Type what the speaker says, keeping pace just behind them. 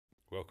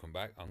Welcome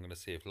back. I'm going to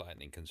see if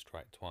lightning can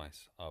strike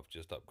twice. I've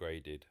just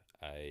upgraded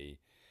a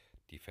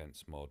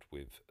defense mod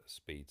with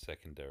speed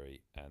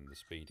secondary and the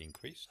speed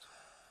increased.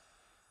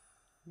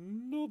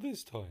 Not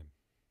this time.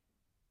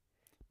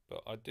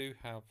 But I do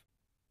have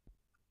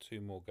 2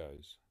 more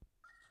goes.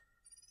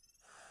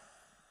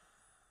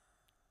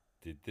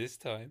 Did this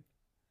time.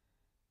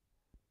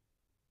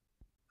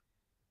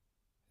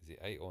 Is it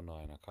 8 or 9?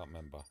 I can't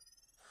remember.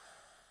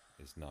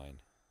 It's 9.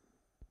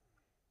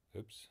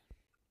 Oops.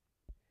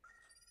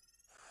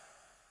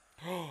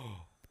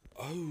 Oh.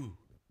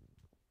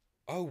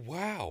 Oh,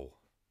 wow.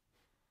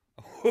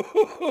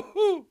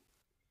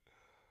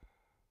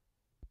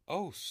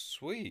 Oh,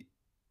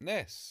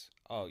 sweetness.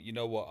 Oh, you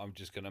know what? I'm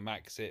just going to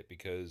max it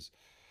because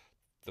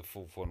the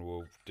fourth one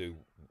will do.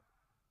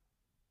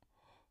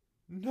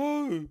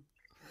 No.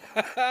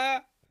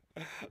 I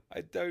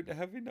don't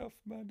have enough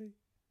money.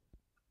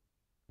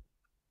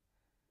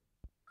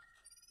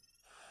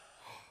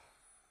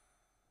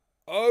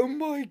 Oh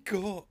my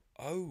god.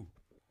 Oh.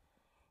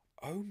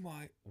 Oh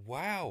my.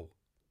 Wow.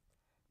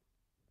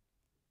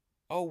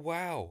 Oh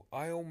wow.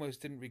 I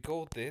almost didn't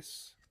record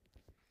this.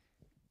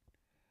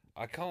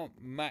 I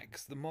can't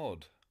max the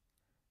mod.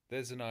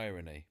 There's an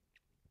irony.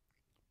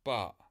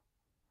 But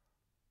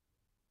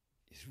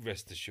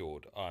rest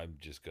assured, I'm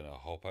just going to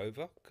hop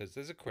over because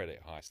there's a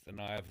credit heist and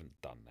I haven't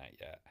done that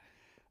yet.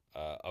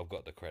 I've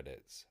got the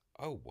credits.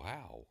 Oh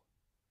wow.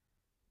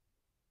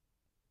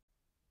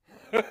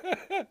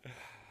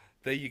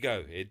 There you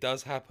go. It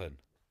does happen.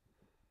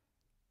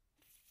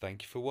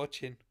 Thank you for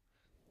watching.